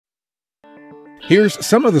Here's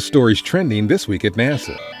some of the stories trending this week at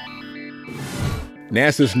NASA.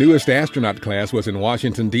 NASA's newest astronaut class was in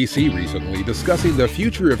Washington, D.C. recently discussing the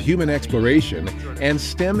future of human exploration and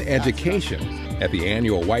STEM education at the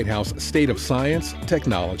annual White House State of Science,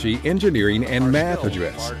 Technology, Engineering, and Math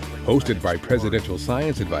address, hosted by Presidential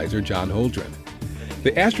Science Advisor John Holdren.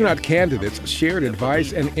 The astronaut candidates shared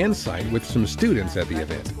advice and insight with some students at the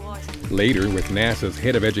event. Later, with NASA's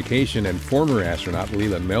head of education and former astronaut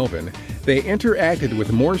Leland Melvin, they interacted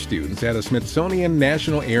with more students at a Smithsonian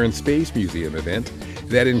National Air and Space Museum event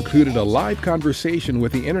that included a live conversation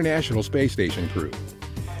with the International Space Station crew.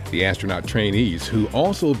 The astronaut trainees, who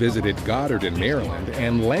also visited Goddard in Maryland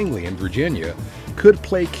and Langley in Virginia, could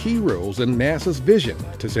play key roles in NASA's vision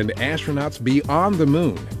to send astronauts beyond the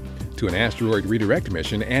moon, to an asteroid redirect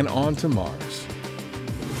mission, and on to Mars.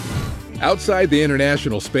 Outside the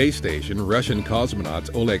International Space Station, Russian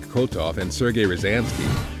cosmonauts Oleg Kotov and Sergei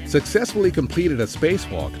Ryazanskiy successfully completed a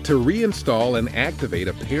spacewalk to reinstall and activate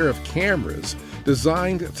a pair of cameras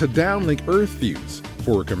designed to downlink Earth views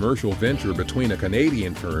for a commercial venture between a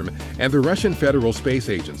Canadian firm and the Russian Federal Space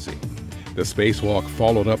Agency. The spacewalk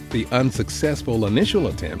followed up the unsuccessful initial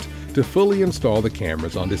attempt to fully install the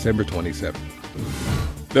cameras on December 27.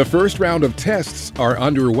 The first round of tests are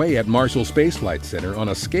underway at Marshall Space Flight Center on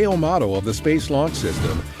a scale model of the Space Launch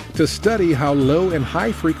System to study how low and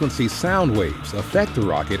high-frequency sound waves affect the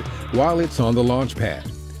rocket while it's on the launch pad.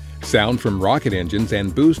 Sound from rocket engines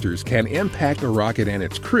and boosters can impact a rocket and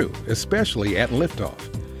its crew, especially at liftoff.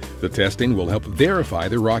 The testing will help verify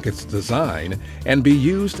the rocket's design and be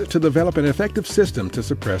used to develop an effective system to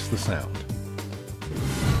suppress the sound.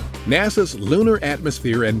 NASA's Lunar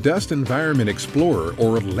Atmosphere and Dust Environment Explorer,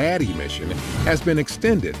 or LADEE mission, has been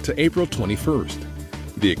extended to April 21st.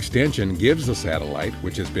 The extension gives the satellite,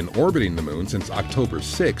 which has been orbiting the moon since October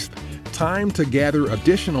 6th, time to gather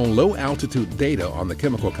additional low-altitude data on the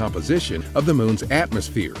chemical composition of the moon's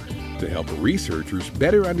atmosphere to help researchers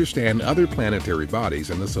better understand other planetary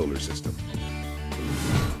bodies in the solar system.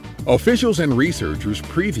 Officials and researchers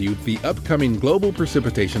previewed the upcoming Global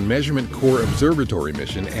Precipitation Measurement Core Observatory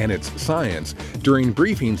mission and its science during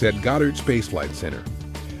briefings at Goddard Space Flight Center.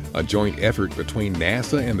 A joint effort between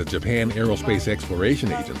NASA and the Japan Aerospace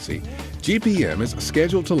Exploration Agency, GPM is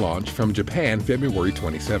scheduled to launch from Japan February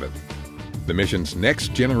 27th. The mission's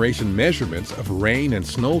next-generation measurements of rain and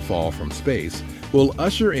snowfall from space will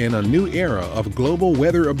usher in a new era of global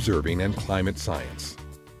weather observing and climate science.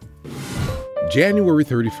 January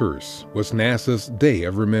 31st was NASA's Day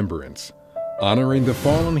of Remembrance, honoring the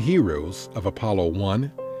fallen heroes of Apollo 1,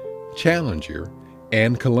 Challenger,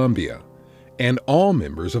 and Columbia, and all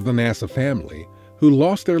members of the NASA family who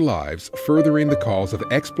lost their lives furthering the cause of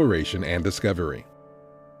exploration and discovery.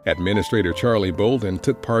 Administrator Charlie Bolden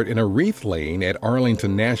took part in a wreath laying at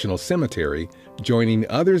Arlington National Cemetery, joining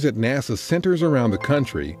others at NASA centers around the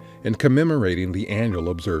country in commemorating the annual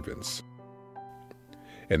observance.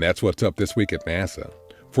 And that's what's up this week at NASA.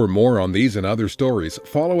 For more on these and other stories,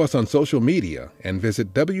 follow us on social media and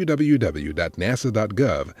visit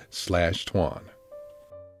www.nasa.gov/twan.